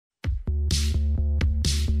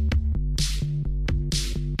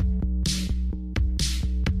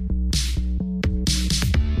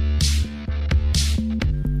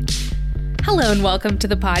Hello and welcome to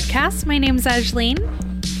the podcast. My name's Ajleen.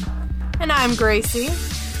 And I'm Gracie.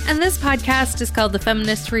 And this podcast is called The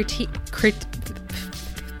Feminist Critique.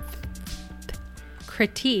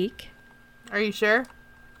 Are you sure?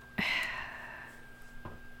 Do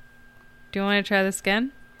you want to try this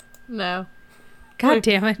again? No. God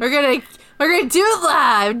damn it. We're gonna do it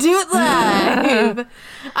live. Do it live.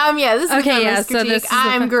 Yeah, this is Okay, Feminist so Critique. this is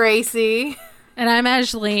I'm Gracie. And I'm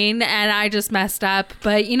Ajleen, and I just messed up.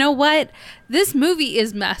 But you know what? This movie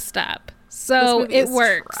is messed up. So it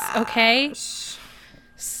works, trash. Okay?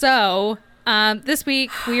 So, this week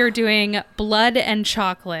we are doing Blood and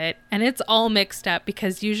Chocolate, and it's all mixed up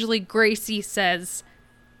because usually Gracie says,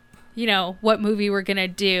 you know, what movie we're going to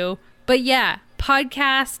do. But yeah,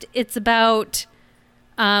 podcast, it's about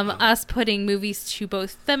us putting movies to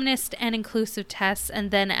both feminist and inclusive tests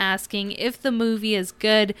and then asking if the movie is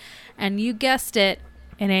good. And you guessed it,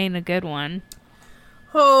 it ain't a good one.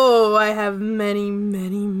 Oh, I have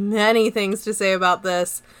many things to say about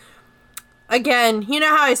this. Again, you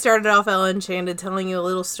know how I started off Ella Enchanted telling you a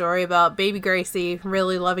little story about baby Gracie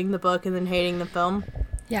really loving the book and then hating the film?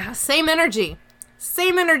 Yeah. Same energy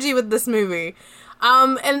with this movie.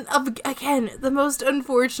 Again, the most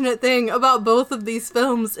unfortunate thing about both of these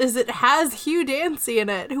films is it has Hugh Dancy in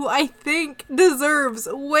it, who I think deserves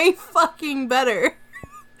way fucking better.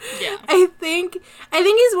 Yeah. I think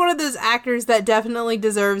he's one of those actors that definitely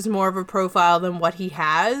deserves more of a profile than what he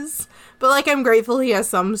has. But, like, I'm grateful he has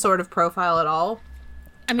some sort of profile at all.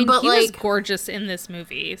 I mean, but, he like, was gorgeous in this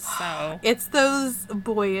movie, so... It's those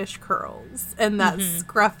boyish curls and that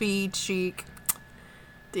scruffy cheek.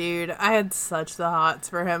 Dude, I had such the hots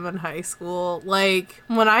for him in high school. Like,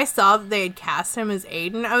 when I saw that they had cast him as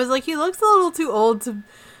Aiden, I was like, he looks a little too old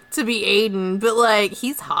to be Aiden, but, like,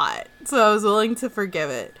 he's hot. So I was willing to forgive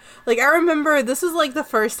it. Like, I remember this was, like, the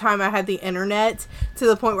first time I had the internet to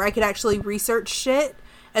the point where I could actually research shit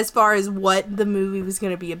as far as what the movie was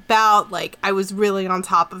going to be about. Like, I was really on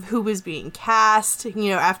top of who was being cast, you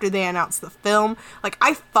know, after they announced the film. Like,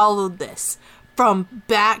 I followed this from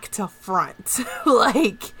back to front.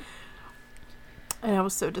 Like, and I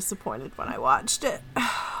was so disappointed when I watched it.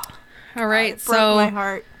 All right, it broke my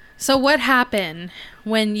heart. So what happened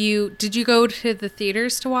when did you go to the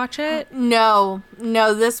theaters to watch it? No,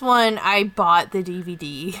 this one I bought the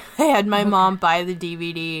DVD. I had my mom buy the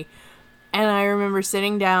DVD, and I remember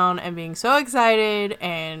sitting down and being so excited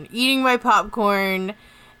and eating my popcorn.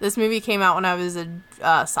 This movie came out when I was a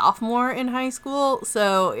sophomore in high school,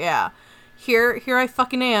 so yeah. Here I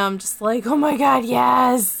fucking am, just like, oh my god,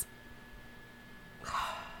 yes!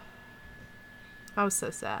 I was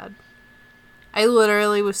so sad. I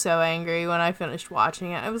literally was so angry when I finished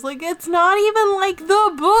watching it. I was like, it's not even like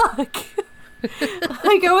the book!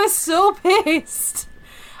 Like, I was so pissed.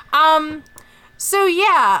 So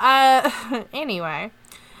yeah, anyway.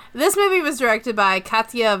 This movie was directed by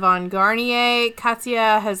Katja von Garnier.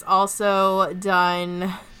 Katja has also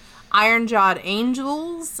done Iron Jawed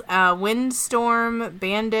Angels, Windstorm,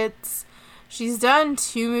 Bandits. She's done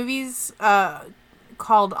 2 movies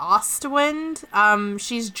called Ostwind.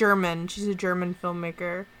 She's German. She's a German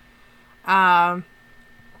filmmaker. Iron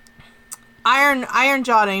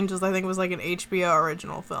Jawed Angels, I think, was like an HBO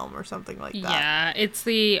original film or something like that. Yeah, it's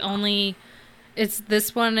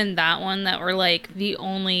this one and that one that were like the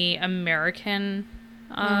only American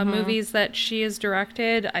movies that she has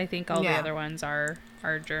directed. I think all the other ones are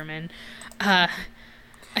German. I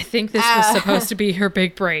think this was supposed to be her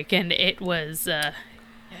big break, and it was...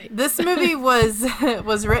 This movie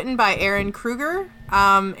was written by Aaron Kruger.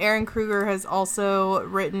 Aaron Kruger has also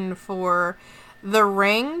written for The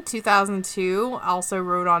Ring, 2002. Also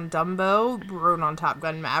wrote on Dumbo. Wrote on Top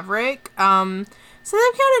Gun Maverick. So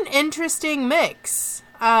they've got an interesting mix.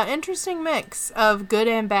 Of good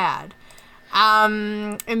and bad.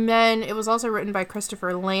 And then it was also written by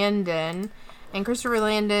Christopher Landon. And Christopher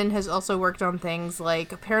Landon has also worked on things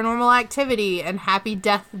like Paranormal Activity and Happy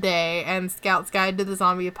Death Day and Scout's Guide to the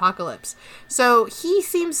Zombie Apocalypse. So he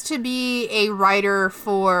seems to be a writer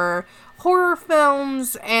for horror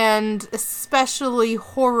films and especially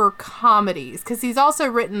horror comedies, because he's also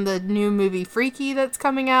written the new movie Freaky that's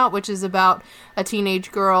coming out, which is about a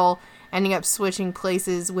teenage girl ending up switching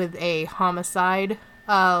places with a homicide,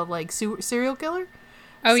 serial killer.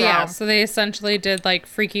 Oh, yeah. So they essentially did, like,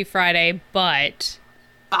 Freaky Friday, but...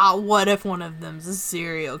 what if one of them's a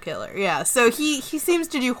serial killer? Yeah, so he seems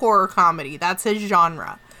to do horror comedy. That's his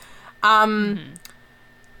genre.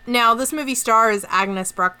 Now, this movie stars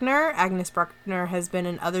Agnes Bruckner. Agnes Bruckner has been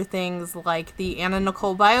in other things like the Anna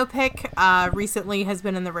Nicole biopic. Recently has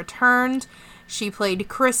been in The Returned. She played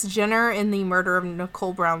Kris Jenner in The Murder of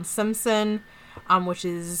Nicole Brown Simpson, which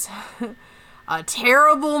is... a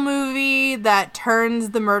terrible movie that turns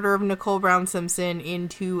the murder of Nicole Brown Simpson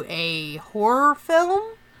into a horror film.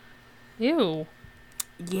 Ew.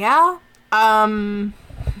 Yeah.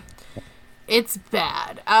 It's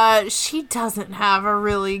bad. She doesn't have a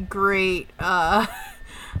really great, like,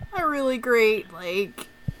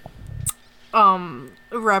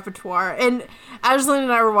 repertoire. And Ashlyn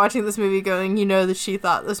and I were watching this movie going, that she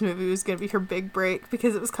thought this movie was going to be her big break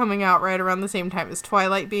because it was coming out right around the same time as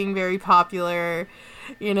Twilight being very popular.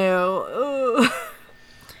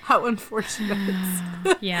 How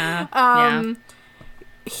unfortunate. Yeah.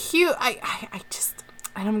 Hugh, I just,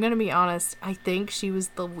 and I'm going to be honest, I think she was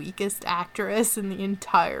the weakest actress in the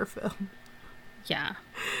entire film. Yeah.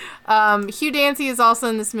 Hugh Dancy is also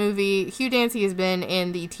in this movie. Hugh Dancy has been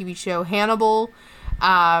in the TV show Hannibal.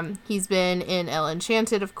 He's been in Elle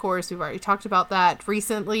Enchanted, of course. We've already talked about that.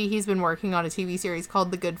 Recently, he's been working on a TV series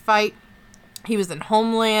called The Good Fight. He was in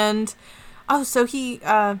Homeland. Oh, so he,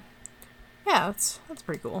 yeah, that's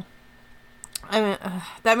pretty cool. I mean,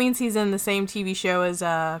 that means he's in the same TV show as,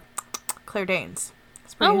 Claire Danes.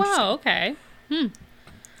 Oh, wow, okay.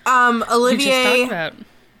 Olivier... We just talked about...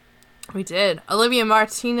 We did. Olivia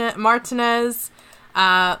Martinez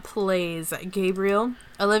plays Gabriel.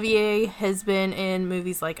 Olivier has been in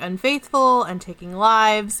movies like Unfaithful and Taking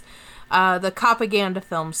Lives, the propaganda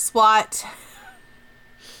film SWAT,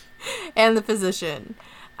 and The Physician.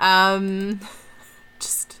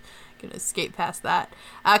 Just gonna skate past that.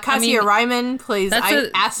 Cassia Ryman plays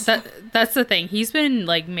that's the thing. He's been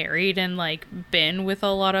like married and like been with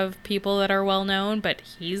a lot of people that are well known, but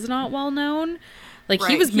he's not well known. Like,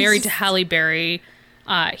 right. He was married to Halle Berry.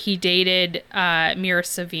 He dated Mira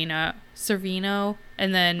Sorvino,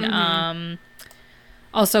 and then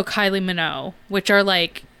also Kylie Minogue, which are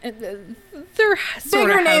like they're sort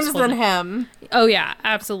bigger of names than him. Oh yeah,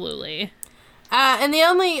 absolutely. And the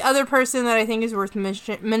only other person that I think is worth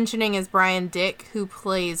mentioning is Brian Dick, who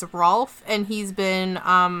plays Rolf, and he's been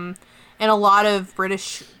in a lot of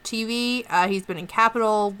British TV. He's been in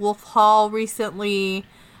Capital, Wolf Hall recently.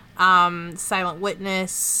 Silent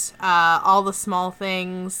Witness, All the Small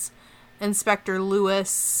Things, Inspector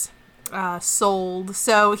Lewis, Sold.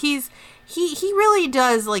 So he really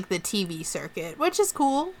does like the TV circuit, which is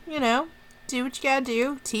cool. Do what you gotta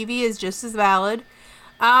do. TV is just as valid.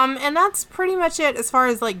 And that's pretty much it as far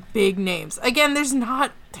as like big names. Again,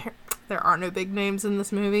 there are no big names in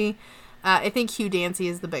this movie. I think Hugh Dancy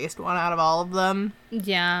is the biggest one out of all of them.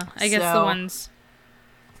 Yeah, I guess the ones.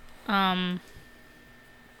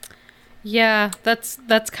 Yeah, that's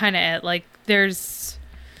kind of it. Like, there's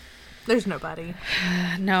nobody.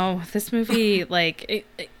 No, this movie, like,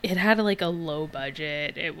 it had, like, a low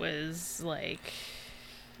budget. It was, like,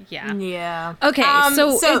 yeah. Yeah. Okay,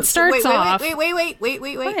 so it starts off... Wait.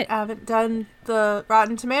 What? I haven't done the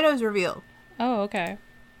Rotten Tomatoes reveal. Oh, okay.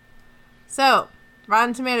 So,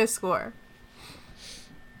 Rotten Tomatoes score.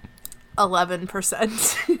 11%.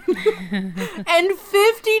 And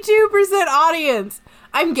 52% audience.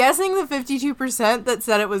 I'm guessing the 52% that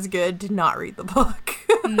said it was good did not read the book.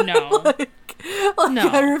 No. No.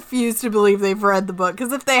 I refuse to believe they've read the book,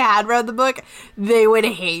 because if they had read the book, they would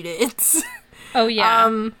hate it. Oh,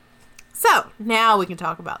 yeah. So, now we can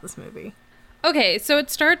talk about this movie. Okay, so it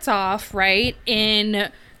starts off, right,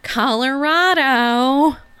 in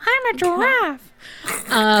Colorado. I'm a giraffe.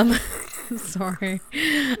 Sorry.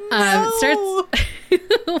 No. It starts...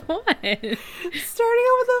 What? Starting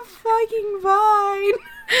out with a fucking vine.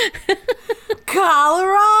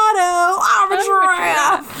 Colorado. I'm a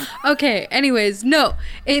giraffe. Okay, anyways, no.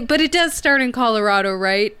 But it does start in Colorado,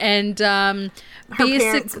 right? And her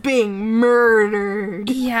parents being murdered.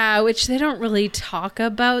 Yeah, which they don't really talk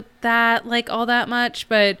about that, like, all that much,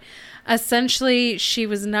 but... Essentially, she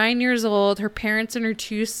was 9 years old. Her parents and her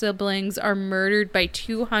two siblings are murdered by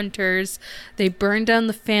two hunters. They burn down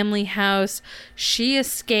the family house. She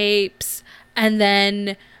escapes. And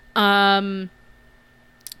then,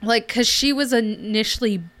 because she was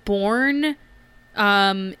initially born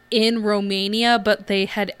in Romania, but they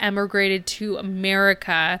had emigrated to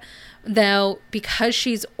America. Now, because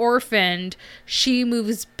she's orphaned, she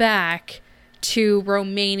moves back to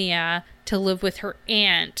Romania to live with her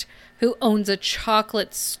aunt, who owns a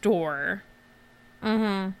chocolate store.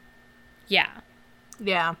 Mm-hmm. Yeah.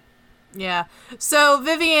 Yeah. Yeah. So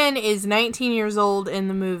Vivian is 19 years old in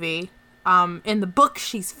the movie. In the book,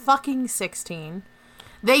 she's fucking 16.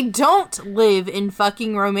 They don't live in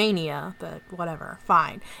fucking Romania, but whatever.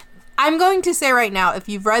 Fine. I'm going to say right now, if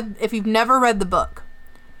you've never read the book,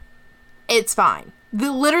 it's fine.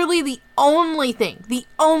 literally the only thing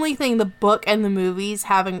the book and the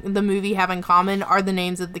movie have in common are the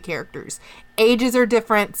names of the characters. Ages are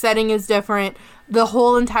different, setting is different, the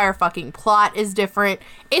whole entire fucking plot is different.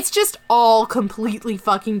 It's just all completely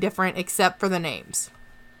fucking different except for the names.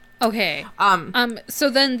 Okay. So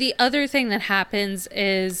then the other thing that happens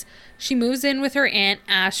is she moves in with her aunt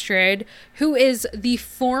Astrid, who is the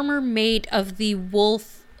former mate of the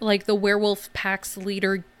wolf, like the werewolf pack's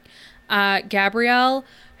leader, Gabrielle,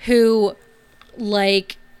 who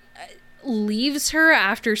like leaves her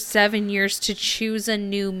after 7 years to choose a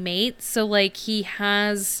new mate. So like he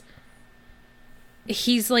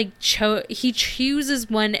chooses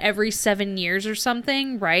one every 7 years or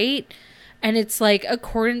something, right? And it's like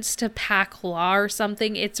accordance to pack law or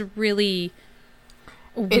something. It's really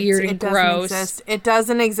weird and gross. It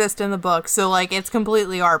doesn't exist in the book, so like it's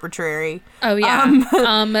completely arbitrary. Oh yeah.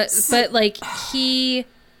 But like he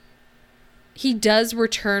does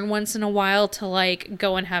return once in a while to like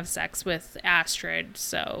go and have sex with Astrid.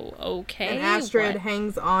 So okay. And Astrid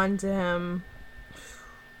hangs on to him.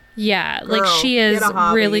 Yeah, Girl, like she is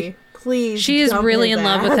really. Please, she is really in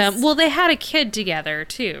love with him. Well, they had a kid together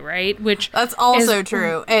too, right? Which that's also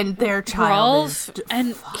true. And their child Rolf,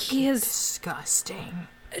 and he is disgusting.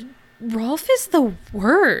 Rolf is the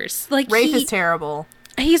worst. Like Rafe is terrible.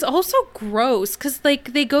 He's also gross because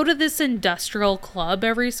like they go to this industrial club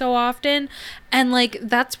every so often, and like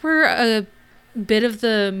that's where a bit of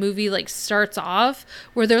the movie like starts off,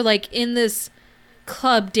 where they're like in this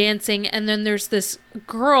club dancing, and then there's this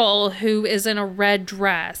girl who is in a red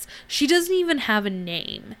dress. She doesn't even have a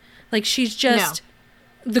name. Like she's just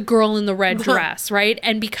the girl in the red dress, right?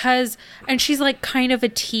 And she's like kind of a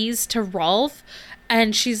tease to Rolf,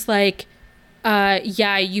 and she's like,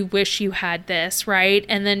 yeah, you wish you had this, right?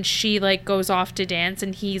 And then she like goes off to dance,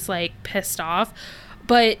 and he's like pissed off.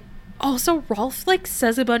 But also Rolf like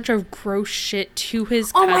says a bunch of gross shit to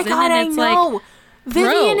his cousin. Oh my god, and it's I know. Like,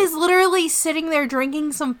 Vivian is literally sitting there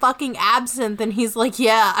drinking some fucking absinthe, and he's like,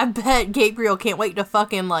 yeah, I bet Gabriel can't wait to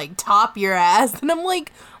fucking, like, top your ass. And I'm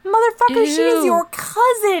like, motherfucker, she is your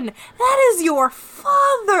cousin. That is your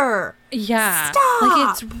father. Yeah. Stop. Like,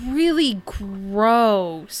 it's really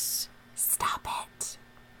gross. Stop it.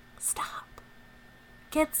 Stop.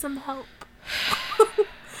 Get some help.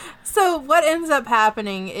 So what ends up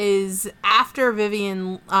happening is after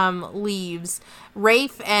Vivian leaves,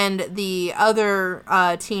 Rafe and the other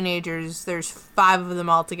teenagers, there's 5 of them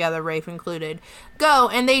all together, Rafe included, go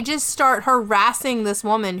and they just start harassing this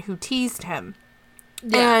woman who teased him.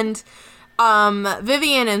 Yeah. And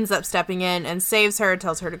Vivian ends up stepping in and saves her,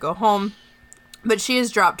 tells her to go home. But she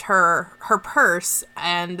has dropped her purse,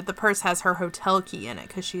 and the purse has her hotel key in it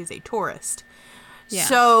because she is a tourist. Yeah.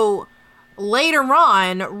 So later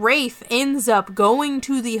on, Rafe ends up going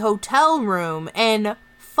to the hotel room and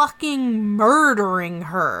fucking murdering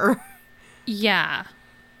her. Yeah.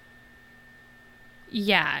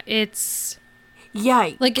 Yeah, it's...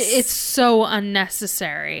 Yikes. Like, it's so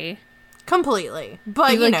unnecessary. Completely.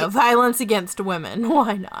 But, you know, violence against women.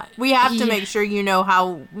 Why not? We have to make sure you know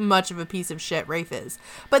how much of a piece of shit Rafe is.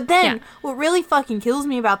 But then, what really fucking kills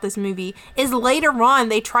me about this movie is later on,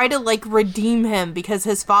 they try to, like, redeem him because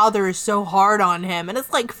his father is so hard on him. And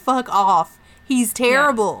it's like, fuck off. He's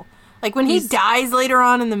terrible. Yeah. Like, when he dies later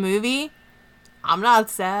on in the movie, I'm not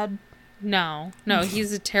sad. No,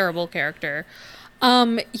 he's a terrible character.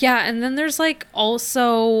 Yeah, and then there's, like,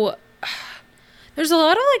 also... There's a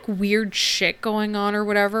lot of, like, weird shit going on or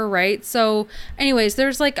whatever, right? So, anyways,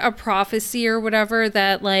 there's, like, a prophecy or whatever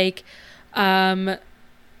that, like, a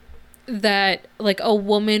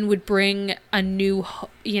woman would bring a new,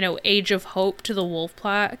 age of hope to the wolf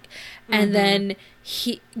pack. Mm-hmm. And then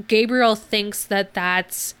Gabriel thinks that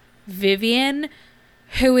that's Vivian,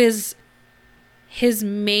 who is his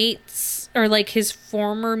mate's, or, like, his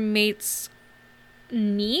former mate's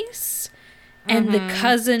niece. And the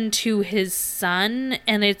cousin to his son,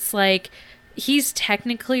 and it's like, he's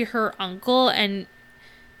technically her uncle, and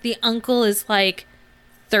the uncle is, like,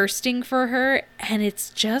 thirsting for her, and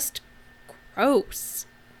it's just gross.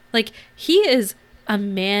 Like, he is a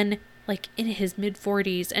man, like, in his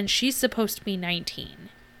mid-40s, and she's supposed to be 19.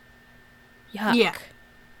 Yuck.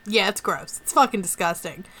 Yeah, it's gross. It's fucking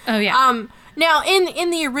disgusting. Oh, yeah. Now, in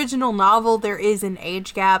the original novel, there is an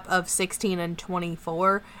age gap of 16 and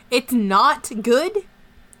 24. It's not good.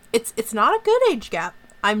 It's not a good age gap.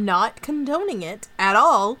 I'm not condoning it at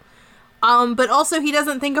all. But also, he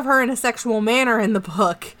doesn't think of her in a sexual manner in the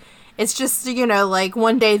book. It's just, like,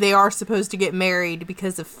 one day they are supposed to get married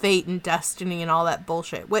because of fate and destiny and all that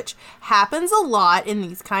bullshit, which happens a lot in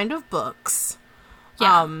these kind of books.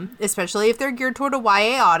 Yeah. Especially if they're geared toward a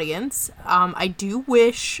YA audience. I do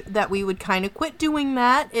wish that we would kind of quit doing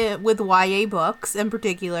that with YA books in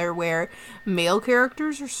particular, where male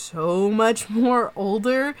characters are so much more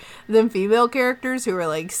older than female characters who are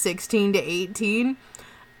like 16 to 18.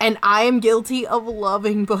 And I am guilty of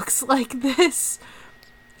loving books like this.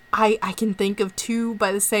 I can think of 2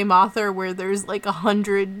 by the same author where there's like a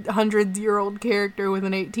 100-year-old character with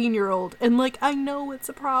an 18-year-old, and like I know it's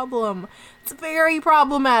a problem. It's very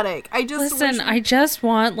problematic. I just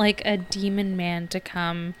want like a demon man to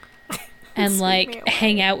come and like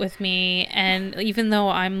hang out with me, and even though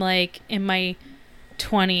I'm like in my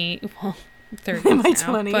 30s in my now,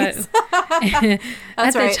 20s. But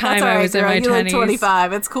at the time I was in my 20s.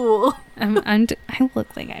 25. It's cool. I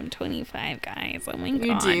look like I'm 25, guys. Oh my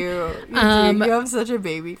god. You do. You have such a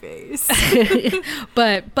baby face.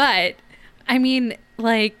 but I mean,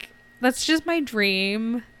 like, that's just my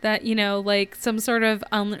dream that, you know, like some sort of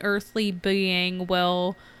unearthly being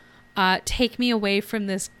will take me away from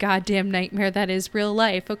this goddamn nightmare that is real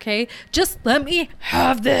life. Okay, just let me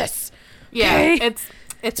have this. Yeah, okay?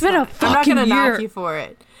 It's been a fucking I'm not gonna year. knock you for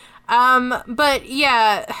it. But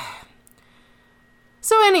yeah.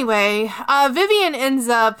 So anyway, Vivian ends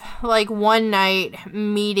up like one night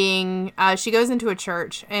meeting. She goes into a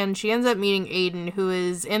church and she ends up meeting Aiden, who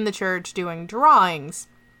is in the church doing drawings,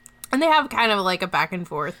 and they have kind of like a back and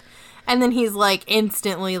forth. And then he's like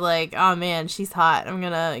instantly like, "Oh man, she's hot. I'm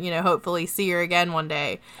gonna, hopefully see her again one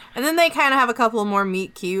day." And then they kind of have a couple more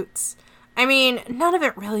meet cutes. I mean, none of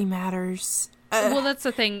it really matters. Well, that's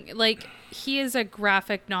the thing. Like, he is a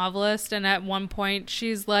graphic novelist, and at one point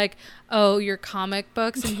she's like, "Oh, your comic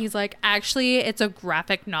books," and he's like, "Actually, it's a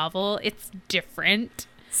graphic novel. It's different."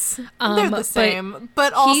 They're the same,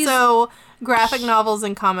 but also graphic novels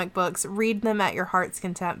and comic books. Read them at your heart's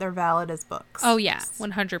content. They're valid as books. Oh yeah,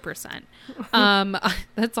 100%.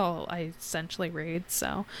 That's all I essentially read.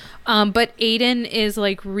 So, but Aiden is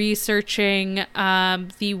like researching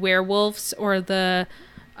the werewolves or the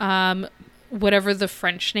whatever the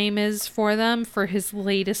French name is for them for his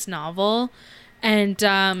latest novel,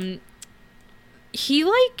 and he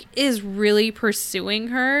like is really pursuing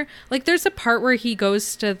her. Like, there's a part where he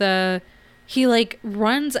goes to he like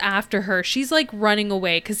runs after her. She's like running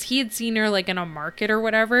away because he had seen her like in a market or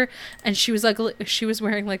whatever, and she was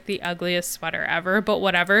wearing like the ugliest sweater ever, but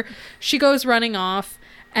whatever. She goes running off,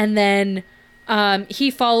 and then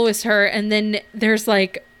he follows her, and then there's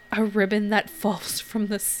like a ribbon that falls from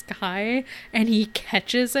the sky, and he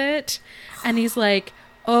catches it, and he's like,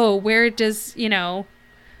 "Oh, where does,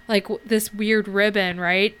 like this weird ribbon,"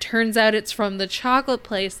 right? Turns out it's from the chocolate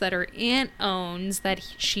place that her aunt owns that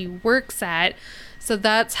she works at. So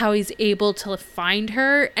that's how he's able to find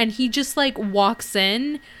her. And he just like walks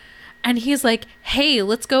in and he's like, "Hey,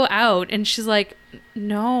 let's go out." And she's like,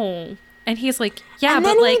 "No." And he's like, "Yeah, and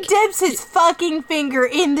but then like..." he dips his fucking finger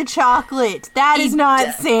in the chocolate. That is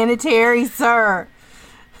not sanitary, sir.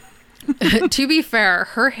 To be fair,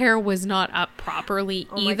 her hair was not up properly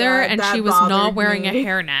either, God, and she was not wearing a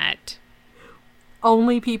hairnet.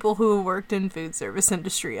 Only people who have worked in food service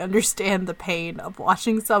industry understand the pain of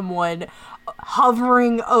watching someone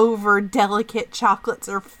hovering over delicate chocolates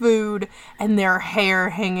or food and their hair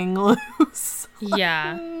hanging loose.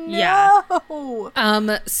 Yeah. No.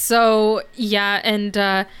 Yeah. So yeah,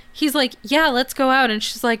 and he's like, "Yeah, let's go out," and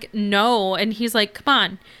she's like, "No," and he's like, "Come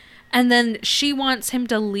on." And then she wants him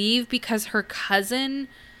to leave because her cousin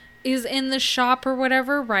is in the shop or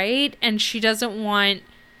whatever, right? And she doesn't want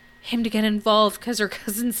him to get involved because her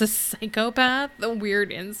cousin's a psychopath, a weird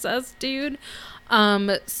incest dude.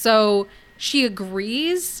 So she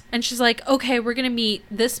agrees, and she's like, "Okay, we're gonna meet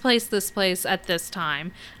this place at this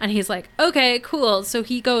time." And he's like, "Okay, cool." So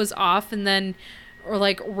he goes off, and then, or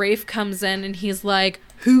like, Rafe comes in, and he's like,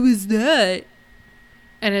 "Who is that?"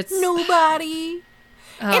 And it's nobody.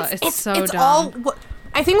 It's so dumb.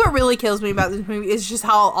 I think what really kills me about this movie is just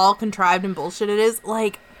how all contrived and bullshit it is.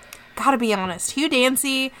 Like, gotta be honest, Hugh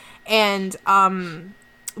Dancy and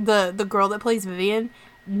the girl that plays Vivian,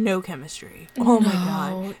 no chemistry. Oh my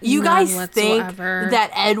god. You guys think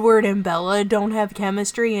that Edward and Bella don't have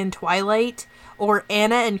chemistry in Twilight, or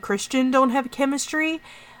Anna and Christian don't have chemistry?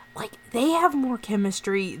 Like, they have more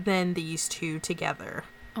chemistry than these two together.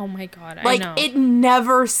 Oh my god, I like, know. it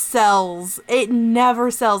never sells. It never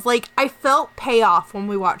sells. Like, I felt payoff when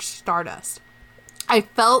we watched Stardust. I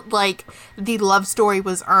felt like the love story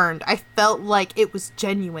was earned. I felt like it was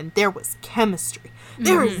genuine. There was chemistry.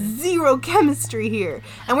 There is zero chemistry here.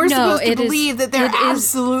 And we're supposed to believe that they're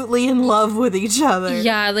absolutely in love with each other.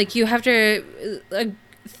 Yeah, like, you have to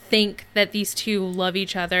think that these two love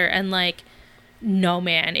each other, and like, no,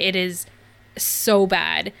 man, it is so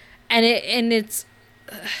bad. And it's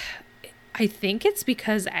I think it's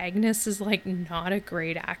because Agnes is like not a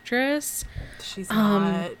great actress. She's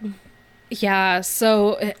not. Yeah,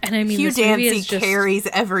 so, and I mean, Hugh this movie Dancy is just, carries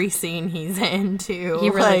every scene he's in, too. he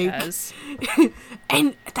really does.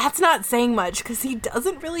 And that's not saying much, because he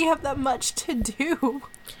doesn't really have that much to do.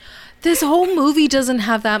 This whole movie doesn't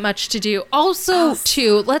have that much to do. Also,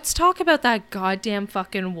 too, let's talk about that goddamn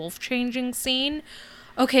fucking wolf changing scene.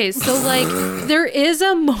 Okay, so, like, there is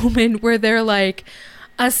a moment where they're, like,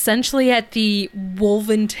 essentially at the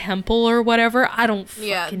Wolven Temple or whatever. I don't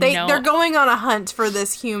fucking know. They're going on a hunt for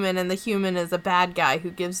this human, and the human is a bad guy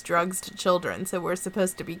who gives drugs to children, so we're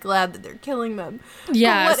supposed to be glad that they're killing them.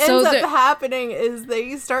 Yeah, but what ends up happening is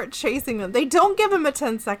they start chasing them. They don't give him a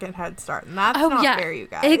 10-second head start, and that's not fair, you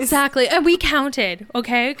guys. Exactly. And we counted,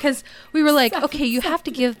 okay? Because we were like, okay, you have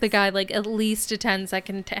to give the guy, like, at least a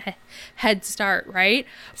 10-second head start, right?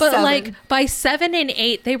 But, 7. like, by 7 and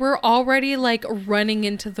 8, they were already, like,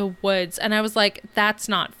 running into the woods, and I was like, that's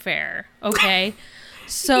not fair, okay?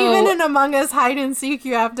 So even in Among Us hide and seek,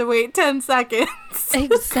 you have to wait 10 seconds.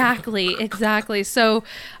 exactly. So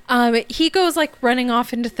he goes like running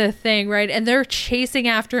off into the thing, right? And they're chasing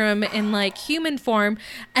after him in like human form,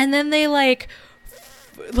 and then they like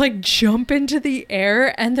jump into the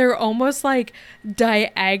air, and they're almost like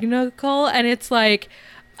diagonal, and it's like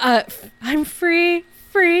I'm free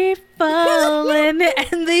falling,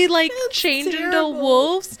 and they like change into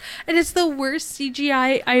wolves, and it's the worst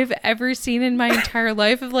CGI I've ever seen in my entire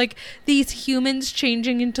life of like these humans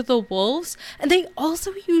changing into the wolves. And they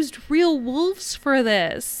also used real wolves for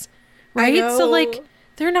this, right? So like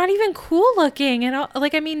they're not even cool looking at all.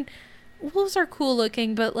 Like, I mean, wolves are cool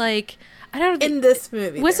looking, but like, I don't know, in this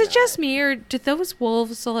movie was it just me, or did those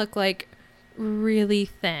wolves look like really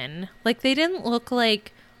thin? Like, they didn't look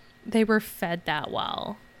like they were fed that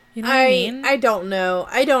well. You know what I mean? I don't know.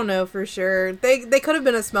 I don't know for sure. They could have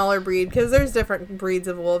been a smaller breed, because there's different breeds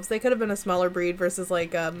of wolves. They could have been a smaller breed versus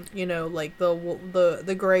like you know, like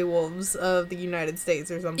the gray wolves of the United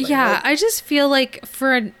States or something. Yeah, like, I just feel like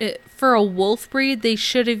for a wolf breed, they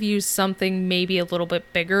should have used something maybe a little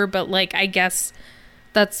bit bigger, but like I guess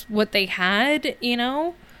that's what they had, you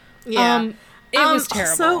know? Yeah. It was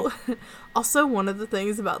terrible. Also, one of the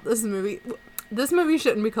things about this movie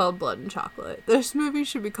shouldn't be called Blood and Chocolate. This movie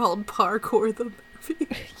should be called Parkour the Movie.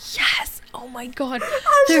 Yes. Oh my god.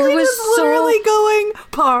 There was literally going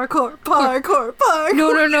parkour.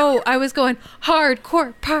 No. I was going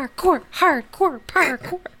hardcore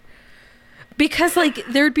parkour. Because like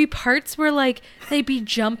there'd be parts where like they'd be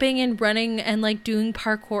jumping and running and like doing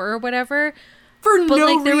parkour or whatever. For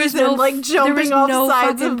no reason, like jumping off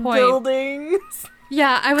sides of buildings.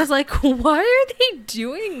 Yeah, I was like, why are they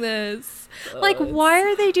doing this? Like, why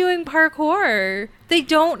are they doing parkour? They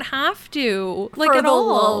don't have to. Like, at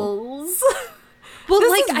all. Well,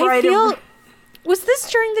 like, I feel... Was this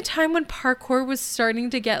during the time when parkour was starting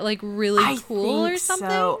to get, like, really cool or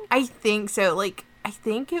something? I think so. Like, I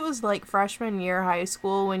think it was, like, freshman year high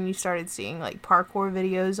school when you started seeing, like, parkour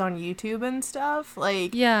videos on YouTube and stuff.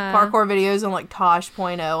 Like, parkour videos on, like,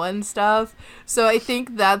 Tosh.0 and stuff. So I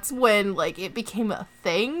think that's when, like, it became a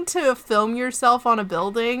thing to film yourself on a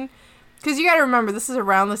building. Because you gotta remember, this is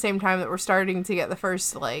around the same time that we're starting to get the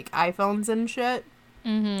first, like, iPhones and shit.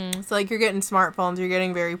 Mm-hmm. So, like, you're getting smartphones, you're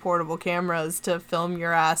getting very portable cameras to film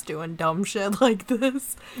your ass doing dumb shit like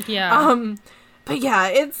this. Yeah. But yeah,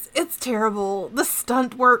 it's terrible. The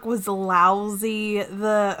stunt work was lousy.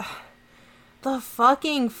 The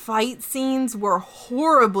fucking fight scenes were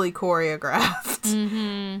horribly choreographed.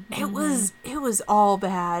 Mm-hmm. It was all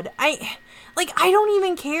bad. I don't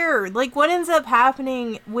even care. Like, what ends up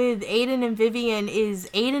happening with Aiden and Vivian is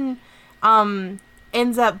Aiden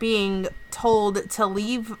ends up being told to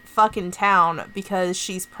leave fucking town because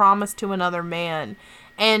she's promised to another man.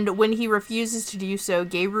 And when he refuses to do so,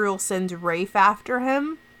 Gabriel sends Rafe after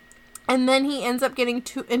him. And then he ends up getting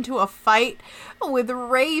into a fight with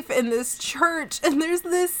Rafe in this church. And there's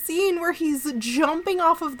this scene where he's jumping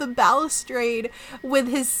off of the balustrade with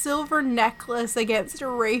his silver necklace against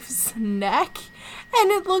Rafe's neck.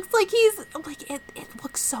 And it looks like he's, like, it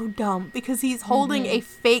looks so dumb because he's holding a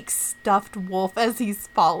fake stuffed wolf as he's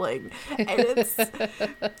falling. And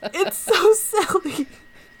it's so silly.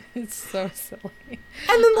 It's so silly.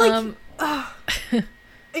 And then, like...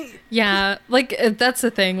 yeah, like, that's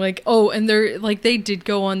the thing. Like, oh, and they're, like, they did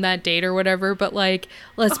go on that date or whatever, but, like,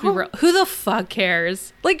 let's be real. Who the fuck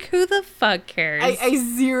cares? Like, who the fuck cares? I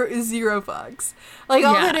zero fucks. Like,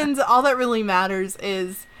 all that really matters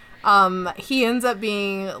is... he ends up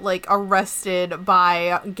being, like, arrested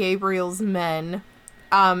by Gabriel's men,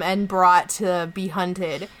 and brought to be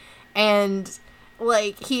hunted. and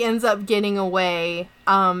like he ends up getting away,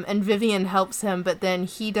 and Vivian helps him, but then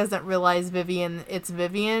he doesn't realize it's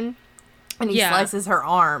Vivian, and he slices her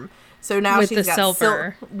arm. So now with she's the got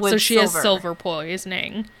silver. So she has silver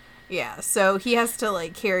poisoning. Yeah, so he has to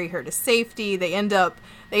like carry her to safety. They end up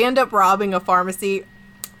robbing a pharmacy.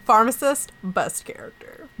 Pharmacist, best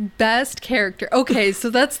character. Best character. Okay, so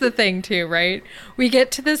that's the thing too, right? We get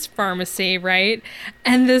to this pharmacy, right?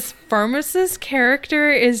 And this pharmacist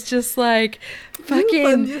character is just like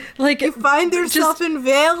fucking like you find yourself in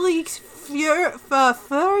very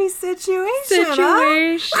furry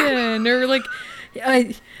situation, or like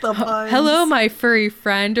hello my furry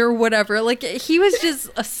friend or whatever. Like he was just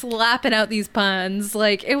slapping out these puns.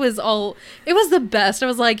 Like it was the best. I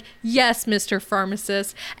was like, yes, Mr.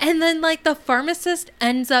 Pharmacist. And then like the pharmacist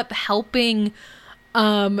ends up helping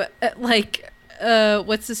what's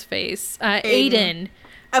his face, Aiden.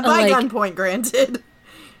 By gunpoint, granted.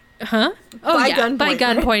 Huh? Oh, by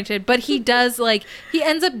gun pointed. But he does, like, he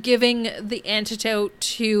ends up giving the antidote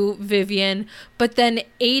to Vivian, but then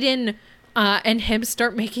Aiden and him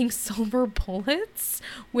start making silver bullets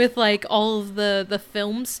with, like, all of the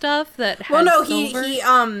film stuff that has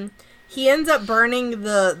silver. He ends up burning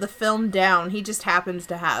the film down. He just happens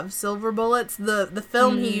to have silver bullets. The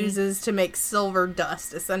film he uses to make silver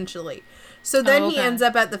dust, essentially. So then he ends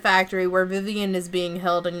up at the factory where Vivian is being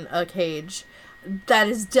held in a cage that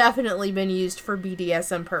has definitely been used for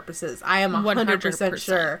BDSM purposes. I am 100%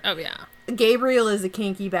 sure. Oh, yeah. Gabriel is a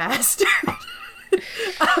kinky bastard.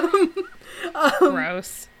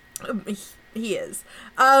 Gross. He is.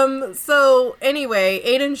 So anyway,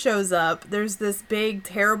 Aiden shows up. There's this big,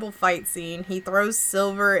 terrible fight scene. He throws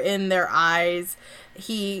silver in their eyes.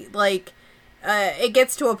 He, like, it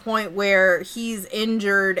gets to a point where he's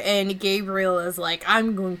injured and Gabriel is like,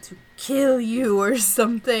 I'm going to kill you or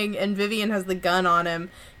something. And Vivian has the gun on him.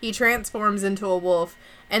 He transforms into a wolf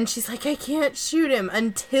and she's like, I can't shoot him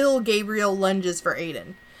until Gabriel lunges for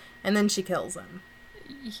Aiden. And then she kills him.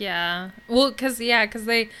 Yeah. Well, because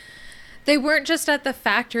they weren't just at the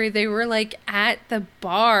factory. They were, like, at the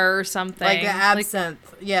bar or something. Like the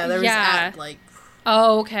absinthe. Like, yeah, there was, like...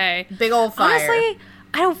 Oh, okay. Big old fire. Honestly,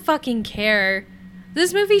 I don't fucking care.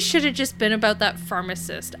 This movie should have just been about that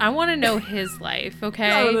pharmacist. I want to know his life,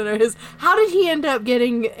 okay? I want to know his... How did he end up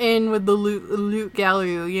getting in with the loot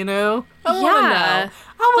gallery, you know? I want to know.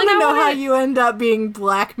 I want to know how you end up being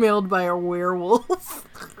blackmailed by a werewolf.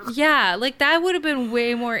 Yeah, like, that would have been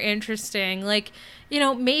way more interesting. Like... You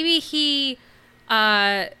know, maybe he,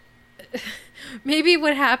 maybe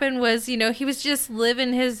what happened was, you know, he was just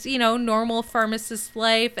living his, you know, normal pharmacist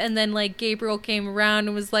life. And then, like, Gabriel came around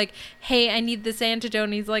and was like, hey, I need this antidote.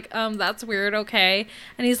 And he's like, that's weird. Okay.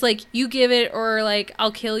 And he's like, you give it or, like,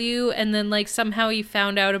 I'll kill you. And then, like, somehow he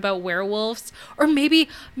found out about werewolves. Or maybe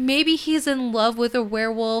he's in love with a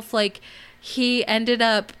werewolf. Like, he ended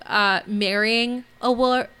up marrying a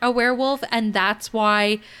werewolf. And that's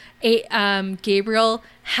why... Gabriel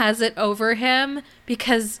has it over him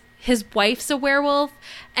because his wife's a werewolf,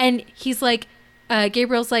 and he's like,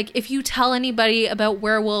 Gabriel's like, if you tell anybody about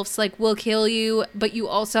werewolves, like, we'll kill you, but you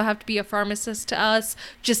also have to be a pharmacist to us,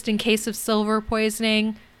 just in case of silver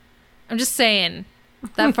poisoning. I'm just saying,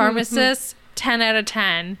 that pharmacist, 10 out of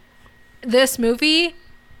 10. This movie,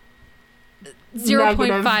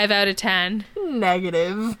 0.5 out of 10.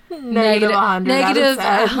 Negative 100. Negative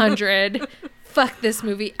 100. Fuck this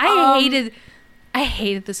movie. I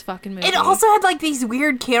hated this fucking movie. It also had, like, these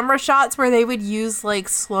weird camera shots where they would use, like,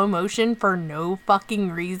 slow motion for no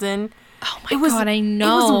fucking reason. Oh my god, I know.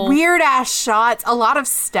 It was weird-ass shots. A lot of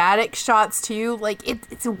static shots, too. Like,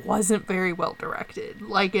 it wasn't very well directed.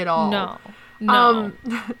 Like, at all. No.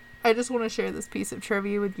 I just want to share this piece of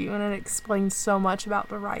trivia with you, and it explains so much about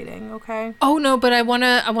the writing, okay? Oh, no, but I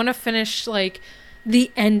wanna finish, like...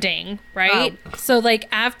 the ending, right? So, like,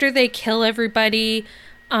 after they kill everybody,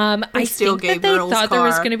 I think that they thought there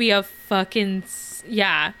was going to be a fucking,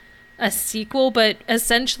 a sequel, but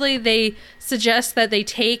essentially they suggest that they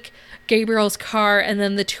take Gabriel's car and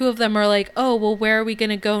then the two of them are like, oh, well, where are we going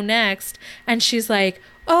to go next? And she's like,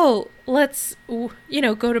 oh, let's, you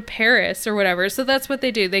know, go to Paris or whatever. So that's what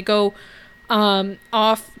they do. They go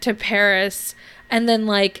off to Paris and then,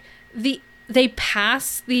 like, they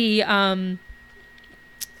pass the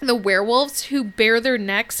werewolves who bare their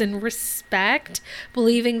necks in respect,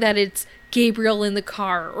 believing that it's Gabriel in the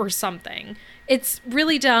car or something. It's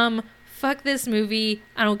really dumb. Fuck this movie.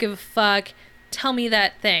 I don't give a fuck. Tell me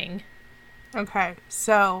that thing. Okay,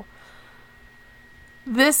 so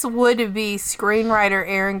this would be screenwriter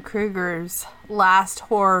Aaron Kruger's last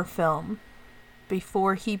horror film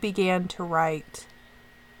before he began to write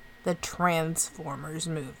the Transformers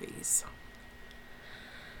movies.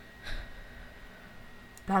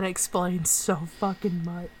 That explains so fucking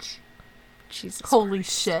much. Jesus Holy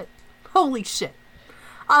Christ. shit. Holy shit.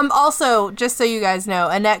 Also, just so you guys know,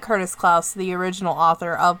 Annette Curtis Klaus, the original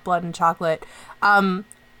author of Blood and Chocolate,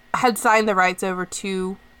 had signed the rights over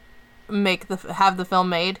to have the film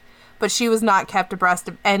made, but she was not kept abreast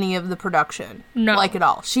of any of the production, No. like at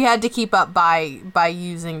all. She had to keep up by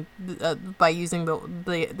using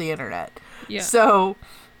the internet. Yeah. So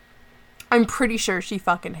I'm pretty sure she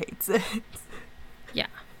fucking hates it. Yeah.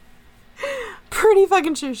 Pretty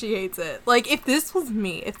fucking sure she hates it. Like, if this was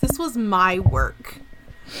me, if this was my work,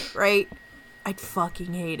 right, I'd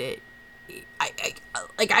fucking hate it. I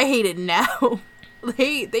hate it now.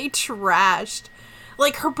 They trashed.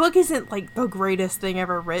 Like, her book isn't, like, the greatest thing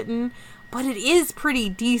ever written, but it is pretty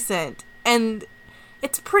decent. And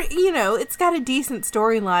it's pretty, you know, it's got a decent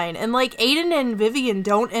storyline. And, like, Aiden and Vivian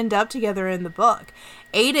don't end up together in the book.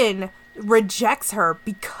 Aiden rejects her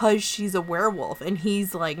because she's a werewolf, and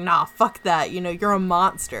he's like, nah, fuck that, you know, you're a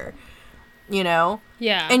monster, you know?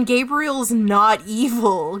 Yeah. And Gabriel's not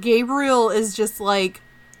evil. Gabriel is just like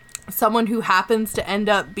someone who happens to end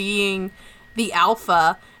up being the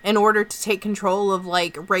alpha in order to take control of,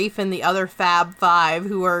 like, Rafe and the other Fab Five,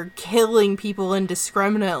 who are killing people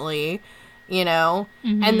indiscriminately, you know?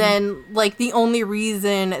 Mm-hmm. And then, like, the only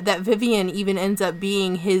reason that Vivian even ends up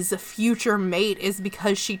being his future mate is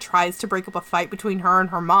because she tries to break up a fight between her and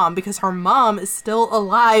her mom, because her mom is still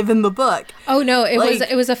alive in the book. Oh no, it Like,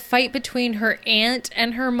 was a fight between her aunt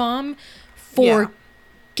and her mom for Yeah.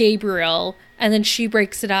 Gabriel, and then she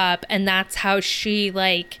breaks it up, and that's how she,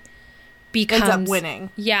 like, becomes ends up winning.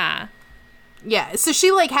 Yeah. Yeah, so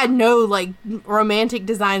she, like, had no, like, romantic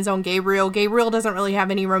designs on Gabriel. Gabriel doesn't really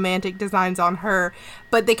have any romantic designs on her,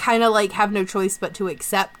 but they kind of, like, have no choice but to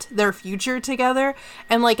accept their future together.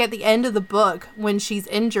 And, like, at the end of the book, when she's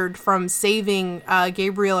injured from saving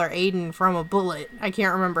Gabriel or Aiden from a bullet, I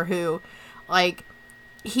can't remember who, like,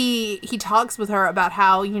 he talks with her about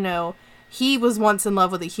how, you know, he was once in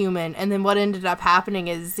love with a human, and then what ended up happening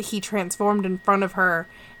is he transformed in front of her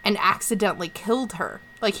and accidentally killed her.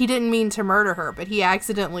 Like, he didn't mean to murder her, but he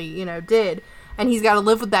accidentally, you know, did. And he's got to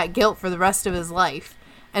live with that guilt for the rest of his life.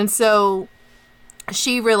 And so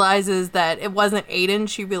she realizes that it wasn't Aiden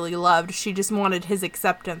she really loved. She just wanted his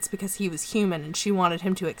acceptance because he was human, and she wanted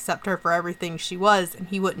him to accept her for everything she was, and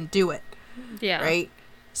he wouldn't do it. Yeah. Right?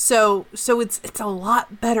 So it's a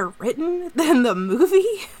lot better written than the movie.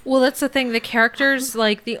 Well, that's the thing. The characters,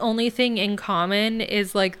 like, the only thing in common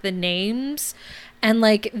is, like, the names. And,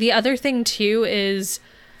 like, the other thing, too, is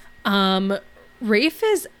Rafe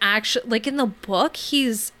is actually, like, in the book,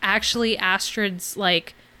 he's actually Astrid's,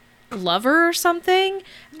 like, lover or something.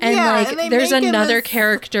 And, Yeah, like, and they there's make him another this-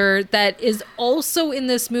 character that is also in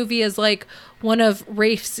this movie as, like, one of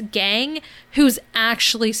Rafe's gang who's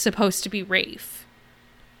actually supposed to be Rafe.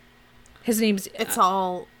 His name's... It's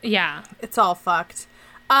all yeah. fucked.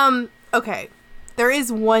 Okay. There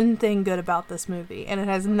is one thing good about this movie, and it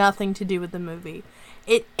has nothing to do with the movie.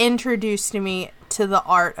 It introduced me to the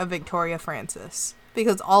art of Victoria Francis,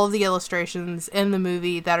 because all of the illustrations in the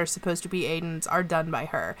movie that are supposed to be Aiden's are done by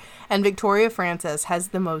her. And Victoria Francis has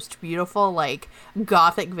the most beautiful, like,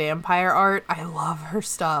 gothic vampire art. I love her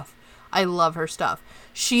stuff.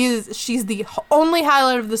 She's the only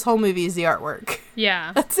highlight of this whole movie is the artwork.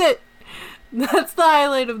 Yeah. That's it. That's the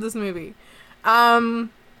highlight of this movie.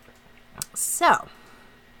 So,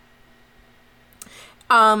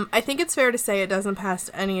 I think it's fair to say it doesn't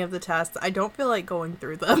pass any of the tests. I don't feel like going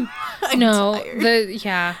through them. I'm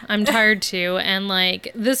tired. I'm tired too. And,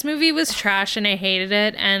 like, this movie was trash and I hated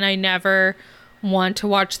it, and I never want to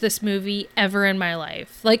watch this movie ever in my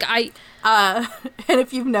life. Like, And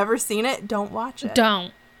if you've never seen it, don't watch it.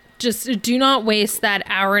 don't. Just do not waste that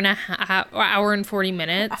hour and a half, or hour and 40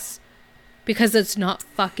 minutes, because it's not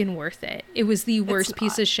fucking worth it. It was the worst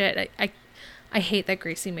piece of shit. I hate that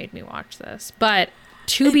Gracie made me watch this. But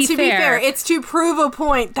to be fair, it's to prove a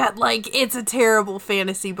point that, like, it's a terrible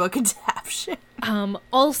fantasy book adaptation.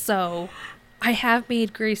 also, I have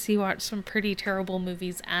made Gracie watch some pretty terrible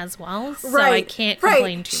movies as well, so I can't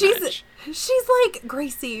complain too much. She's like,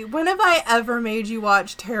 Gracie, when have I ever made you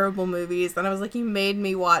watch terrible movies? And I was like, you made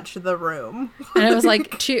me watch The Room. And I was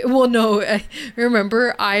like,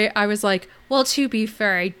 remember, I was like, well, to be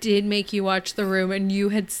fair, I did make you watch The Room, and you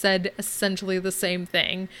had said essentially the same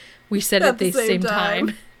thing. We said it at the same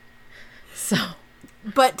time. So.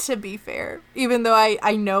 But to be fair, even though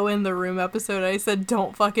I know in the Room episode I said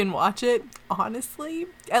don't fucking watch it, honestly,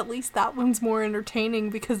 at least that one's more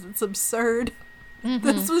entertaining because it's absurd. Mm-hmm.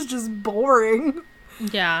 This was just boring.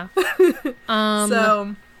 Yeah.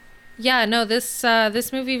 So, Yeah, no, this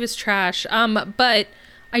movie was trash. But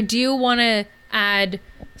I do want to add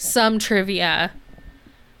some trivia.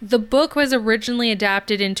 The book was originally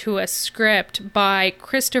adapted into a script by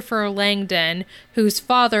Christopher Langdon, whose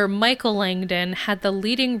father, Michael Langdon, had the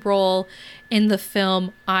leading role in the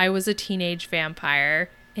film I Was a Teenage Vampire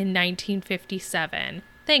in 1957.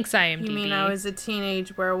 Thanks, IMDb. You mean I Was a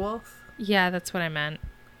Teenage Werewolf? Yeah, that's what I meant.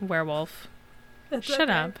 Werewolf. That's Shut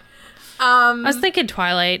okay. up. I was thinking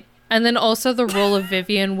Twilight. And then also the role of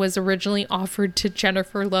Vivian was originally offered to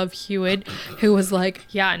Jennifer Love Hewitt, who was like,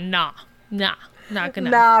 yeah, nah, not gonna.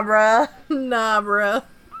 Nah, bruh.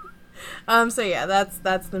 So yeah,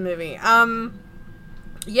 that's the movie.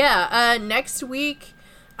 Next week,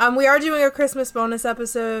 we are doing a Christmas bonus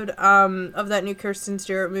episode, of that new Kristen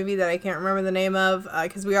Stewart movie that I can't remember the name of,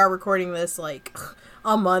 because we are recording this, like,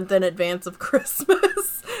 a month in advance of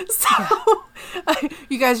Christmas. So,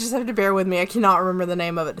 you guys just have to bear with me. I cannot remember the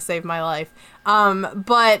name of it to save my life.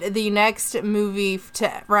 But the next movie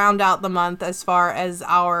to round out the month as far as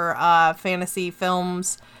our fantasy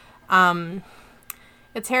films,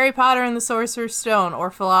 it's Harry Potter and the Sorcerer's Stone, or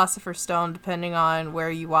Philosopher's Stone, depending on where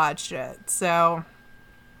you watched it. So,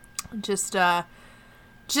 just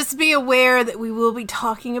be aware that we will be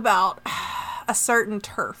talking about a certain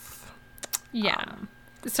turf. Yeah,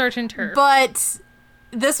 certain turf. But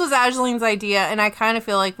this was Aisline's idea, and I kind of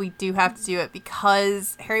feel like we do have to do it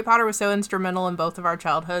because Harry Potter was so instrumental in both of our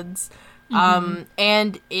childhoods.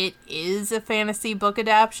 And it is a fantasy book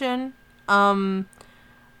adaptation.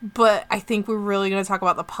 But I think we're really going to talk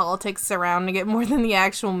about the politics surrounding it more than the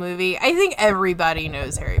actual movie. I think everybody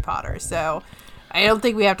knows Harry Potter, so I don't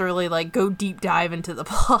think we have to really, like, go deep dive into the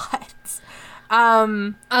plots.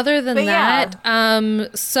 Other than that,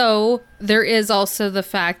 so there is also the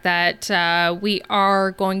fact that we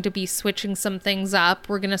are going to be switching some things up.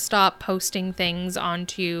 We're going to stop posting things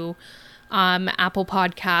onto Apple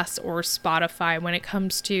Podcasts or Spotify when it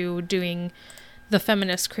comes to doing the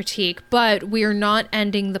feminist critique, but we are not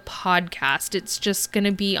ending the podcast. It's just going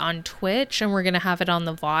to be on Twitch, and we're going to have it on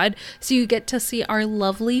the VOD, so you get to see our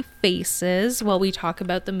lovely faces while we talk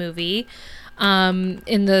about the movie.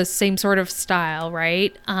 In the same sort of style,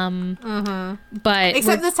 right? But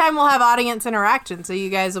except this time we'll have audience interaction, so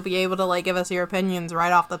you guys will be able to, like, give us your opinions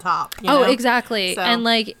right off the top. You know? Exactly. So. And,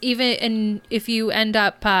 like, even if you end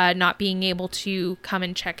up not being able to come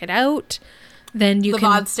and check it out, then you can... The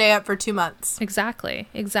VOD stay up for 2 months. Exactly.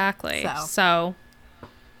 So.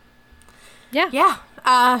 Yeah. Yeah.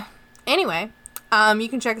 Anyway, you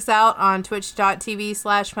can check us out on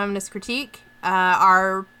twitch.tv/feministcritique.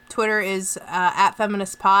 Our Twitter is at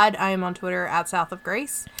feministpod. I am on Twitter at South of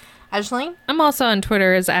Grace. Aisling? I'm also on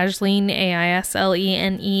Twitter as Aisleen,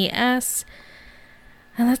 AISLENES.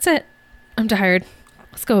 And that's it. I'm tired.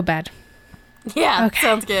 Let's go to bed. Yeah, okay.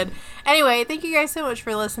 Sounds good. Anyway, thank you guys so much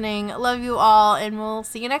for listening. Love you all, and we'll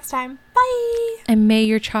see you next time. Bye! And may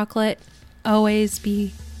your chocolate always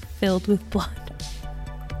be filled with blood.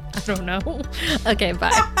 I don't know. Okay,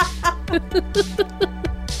 bye.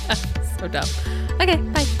 So dumb. Okay,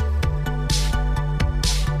 bye.